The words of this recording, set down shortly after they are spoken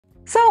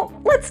So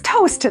let's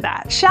toast to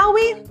that, shall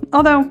we?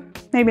 Although,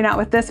 maybe not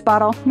with this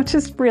bottle, which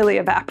is really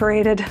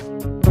evaporated.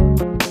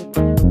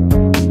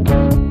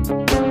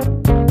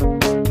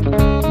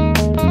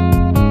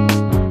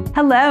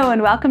 Hello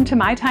and welcome to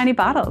My Tiny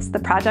Bottles, the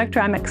project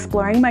where I'm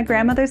exploring my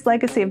grandmother's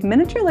legacy of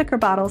miniature liquor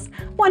bottles,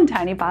 one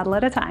tiny bottle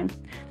at a time.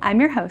 I'm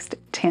your host,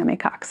 Tammy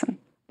Coxon.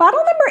 Bottle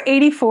number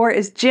 84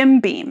 is Jim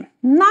Beam,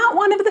 not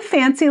one of the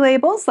fancy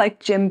labels like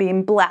Jim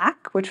Beam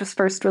Black, which was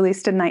first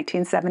released in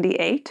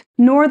 1978,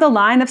 nor the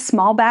line of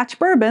small batch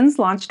bourbons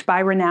launched by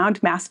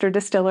renowned master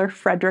distiller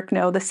Frederick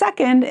Noe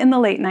II in the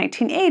late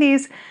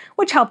 1980s,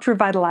 which helped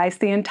revitalize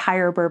the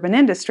entire bourbon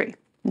industry.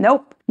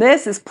 Nope,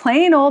 this is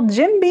plain old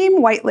Jim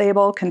Beam White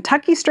Label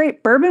Kentucky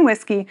Straight Bourbon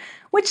Whiskey,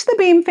 which the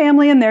Beam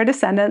family and their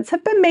descendants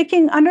have been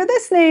making under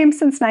this name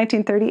since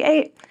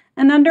 1938.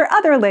 And under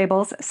other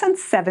labels since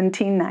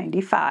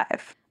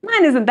 1795.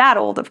 Mine isn't that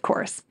old, of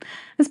course.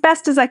 As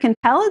best as I can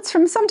tell, it's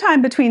from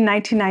sometime between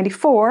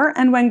 1994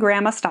 and when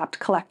Grandma stopped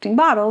collecting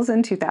bottles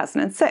in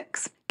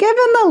 2006.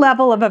 Given the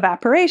level of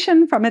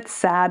evaporation from its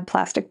sad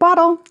plastic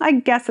bottle, I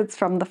guess it's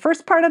from the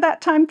first part of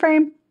that time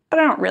frame, but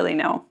I don't really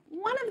know.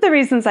 One of the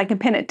reasons I can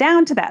pin it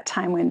down to that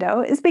time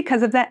window is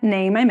because of that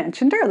name I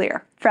mentioned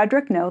earlier,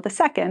 Frederick Noe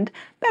II,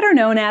 better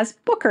known as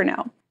Booker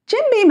Noe.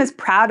 Jim Beam is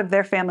proud of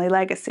their family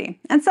legacy,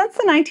 and since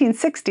the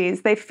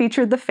 1960s, they've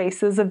featured the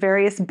faces of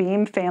various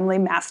Beam family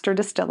master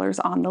distillers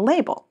on the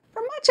label.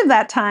 For much of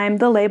that time,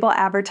 the label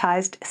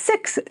advertised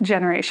 6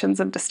 generations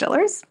of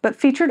distillers, but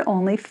featured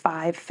only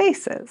 5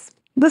 faces.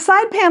 The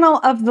side panel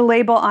of the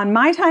label on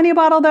my tiny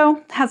bottle,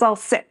 though, has all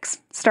 6,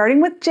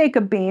 starting with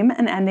Jacob Beam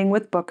and ending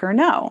with Booker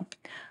Noe.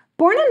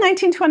 Born in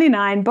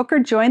 1929, Booker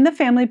joined the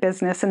family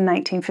business in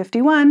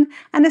 1951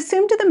 and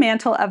assumed the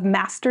mantle of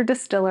master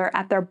distiller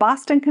at their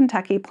Boston,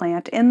 Kentucky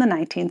plant in the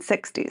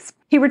 1960s.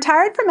 He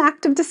retired from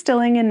active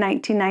distilling in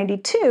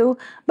 1992,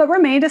 but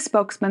remained a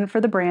spokesman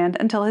for the brand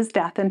until his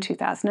death in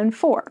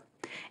 2004.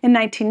 In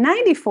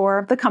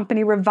 1994, the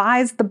company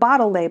revised the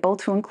bottle label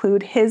to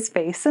include his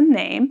face and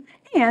name,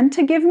 and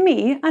to give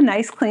me a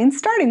nice clean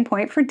starting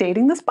point for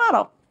dating this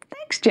bottle.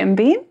 Thanks, Jim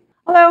Beam.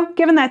 Although,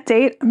 given that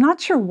date, I'm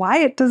not sure why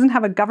it doesn't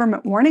have a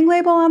government warning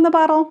label on the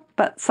bottle,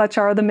 but such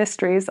are the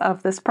mysteries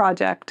of this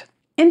project.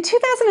 In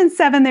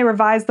 2007, they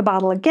revised the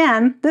bottle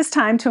again, this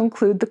time to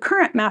include the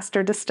current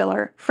master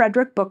distiller,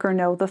 Frederick Booker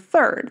Noe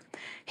III.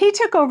 He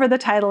took over the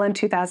title in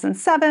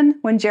 2007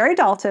 when Jerry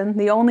Dalton,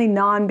 the only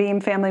non-Beam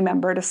family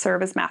member to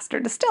serve as master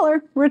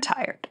distiller,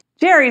 retired.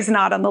 Jerry's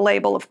not on the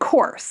label, of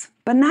course,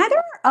 but neither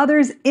are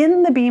others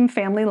in the Beam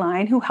family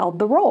line who held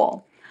the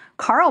role.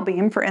 Carl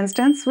Beam, for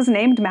instance, was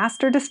named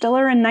master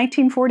distiller in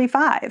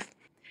 1945.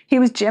 He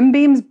was Jim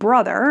Beam's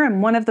brother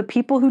and one of the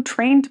people who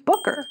trained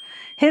Booker.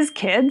 His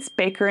kids,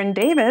 Baker and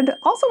David,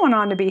 also went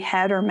on to be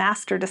head or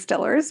master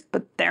distillers,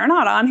 but they're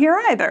not on here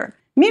either.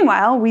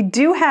 Meanwhile, we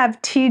do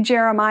have T.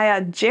 Jeremiah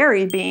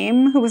Jerry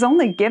Beam, who was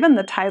only given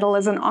the title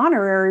as an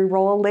honorary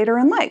role later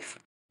in life.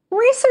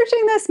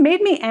 Researching this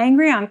made me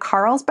angry on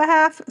Carl's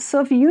behalf, so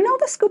if you know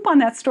the scoop on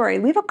that story,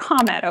 leave a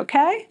comment,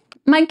 okay?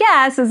 My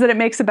guess is that it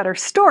makes a better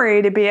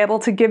story to be able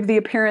to give the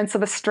appearance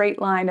of a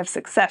straight line of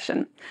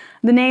succession.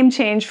 The name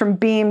change from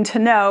Beam to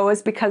Noe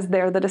is because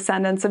they're the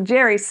descendants of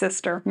Jerry's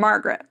sister,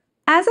 Margaret.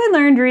 As I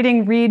learned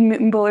reading Reed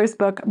Mutenbuller's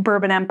book,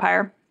 Bourbon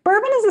Empire,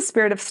 bourbon is a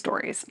spirit of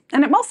stories,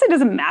 and it mostly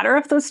doesn't matter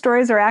if those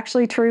stories are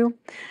actually true.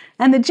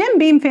 And the Jim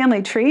Beam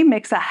family tree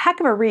makes a heck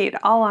of a read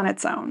all on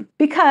its own.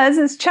 Because,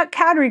 as Chuck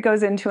Cowdery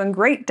goes into in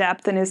great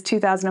depth in his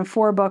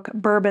 2004 book,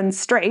 Bourbon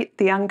Straight,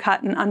 the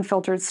uncut and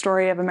unfiltered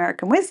story of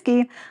American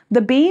whiskey,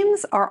 the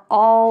Beams are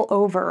all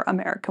over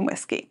American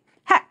whiskey.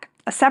 Heck,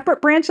 a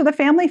separate branch of the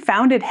family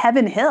founded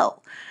Heaven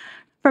Hill.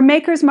 From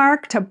Maker's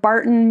Mark to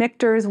Barton,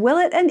 Michter's,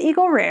 Willett, and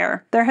Eagle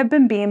Rare, there have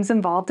been Beams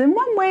involved in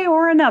one way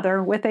or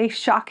another with a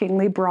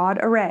shockingly broad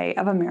array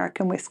of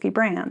American whiskey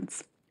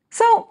brands.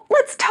 So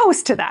let's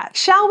toast to that,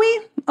 shall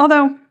we?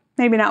 Although,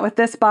 maybe not with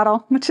this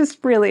bottle, which is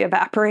really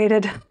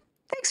evaporated.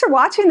 Thanks for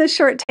watching this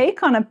short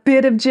take on a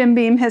bit of Jim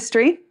Beam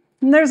history.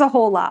 There's a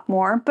whole lot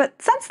more, but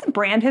since the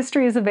brand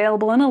history is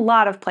available in a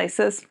lot of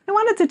places, I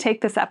wanted to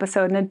take this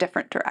episode in a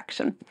different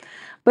direction.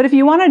 But if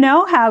you want to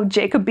know how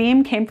Jacob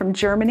Beam came from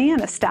Germany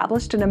and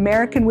established an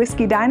American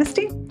whiskey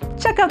dynasty,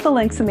 check out the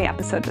links in the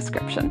episode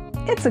description.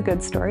 It's a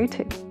good story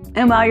too.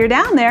 And while you're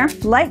down there,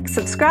 like,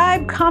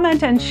 subscribe,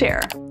 comment, and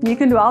share. You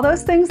can do all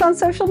those things on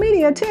social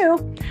media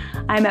too.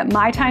 I'm at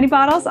My Tiny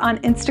Bottles on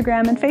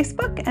Instagram and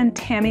Facebook, and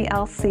Tammy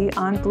LC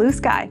on Blue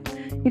Sky.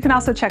 You can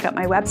also check out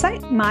my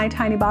website,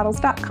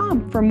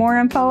 mytinybottles.com, for more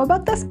info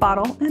about this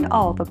bottle and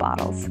all the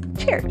bottles.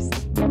 Cheers!